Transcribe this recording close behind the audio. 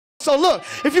So look,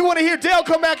 if you want to hear Dale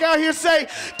come back out here, say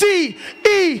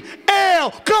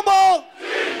D-E-L. Come on.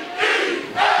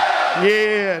 D-E-L.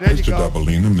 Yeah, there you go. Mr.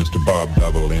 Dobalina, Mr. Bob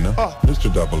Dobalina. Mr.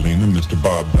 Dobalina, Mr.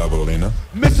 Bob Dobalina.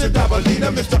 Mr.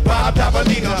 Dobalina, Mr. Bob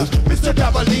Dobalina. Mr.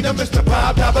 Dobalina, Mr.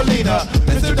 Bob Dobalina.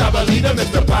 Mr. Dobalina,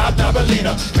 Mr. Bob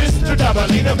Dobalina. Mr.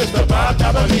 Dobalina, Mr. Bob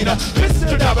Dobalina.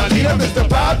 Mr. Dobalina, Mr.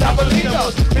 Bob Dobalina.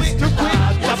 Mr.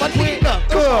 Dobalina.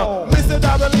 Mr.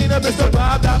 Dobalina, Mr.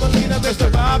 Bob Dobalina.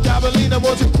 Mr. Bob Dobalina,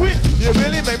 won't you quit? You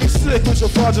really make me sick with your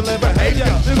fraudulent behavior.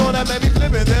 You're gonna make me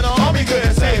flip it, then an army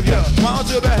couldn't save you. Why don't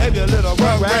you behave your little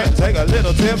rug-rat and take a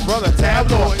little tip from the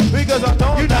tabloid? Because I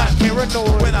know you're not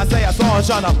paranoid. When I say I saw him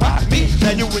trying to mock me,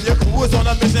 now you and your crew is on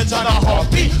a mission trying to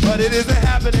hawk me. But it isn't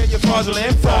happening, you're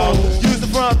fraudulent fraud. Use it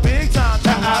from big time,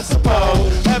 now I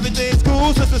suppose. Everything's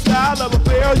cool since the style of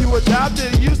affair you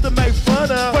adopted. Used to make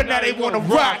fun of, but now they wanna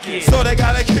rock it. So they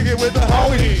gotta kick it with the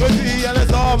homie. But DL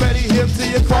is already hip to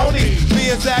your crony. Me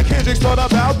and Zach Hendricks thought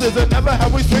about this and never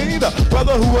have we seen a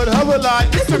brother who would hover like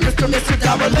Mr.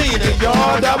 Dobalina,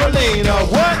 y'all Dobalina.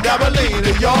 What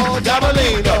Dobalina, y'all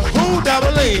Dobalina. Who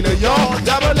Dobalina, y'all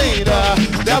Dobalina.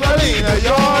 Dobalina,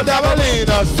 y'all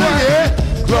Dobalina. Sing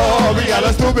it.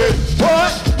 Gloria, stupid.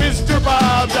 What? Mr.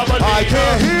 Bob Dobalina. I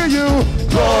can't hear you.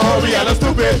 Gloria,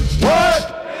 stupid. What?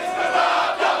 Mr.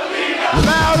 Bob Dobalina.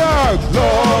 Louder.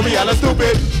 Gloria,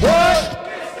 stupid. What?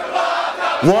 Mr.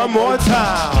 Bob Dobalina. One more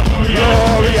time.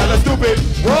 Gloria, stupid.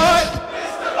 What?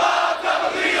 Mr. Bob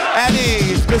Dobalina. At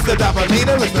ease. Mr.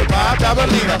 Dobalina, Mr. Bob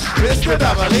Dobalina. Mr.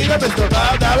 Dobalina, Mr.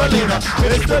 Bob Dobalina.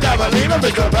 Mr. Dobalina,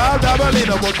 Mr. Bob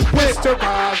Dobalina. Won't you quit? Mr.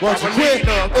 Bob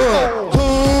Dobalina.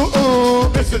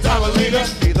 Mr. Dobalina.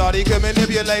 He thought he could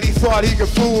manipulate, he thought he could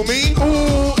fool me.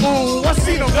 I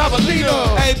see no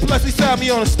Dobalina. Hey, plus he sat me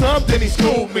on a stump, then he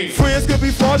schooled me. Friends could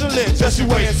be fraudulent, just you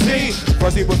wait and see.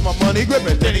 First he was my money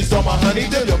gripping, then he saw my honey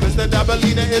dip. Yo, Mr.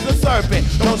 Dobalina is a serpent,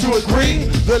 don't you agree?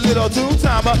 The little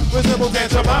two-timer resembles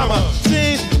Aunt Jemima.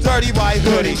 Jeans, dirty white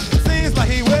hoodie. Seems like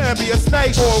he wearing be a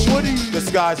snake or a woody.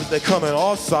 Disguises, they come in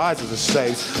all sizes and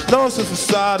shapes. Known since the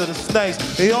side of the snakes.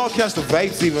 They all catch the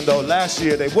vapes, even though last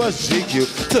year they was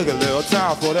GQ. Took a little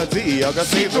time for the DEL could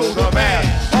see through the man.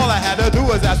 All I had to do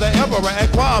was ask the Emperor and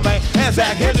Kwame and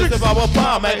Zach Hendricks if I was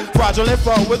Pomade. Fraudulent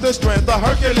foe with the strength of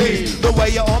Hercules. The way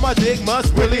you're on my dick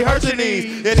must really hurt your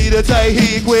knees. You need to take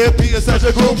heed, quit being such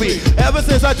a groupie. Ever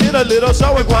since I did a little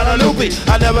show in Guadalupe,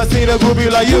 I never seen a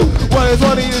groupie like you. What is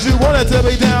funny is you wanted to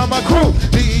be down my crew.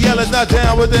 DEL is not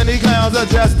down with any clowns or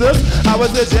jesters. I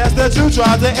would suggest that you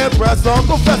try to impress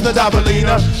Uncle Fester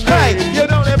Dobalina. Hey, you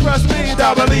don't impress me,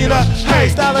 Dobalina. Hey,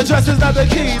 style and dress is not the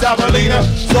key, Dobalina.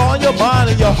 So on your mind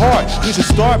and your heart, you should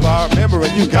start by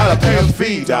remembering you gotta pay a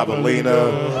fee,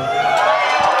 Dobalina.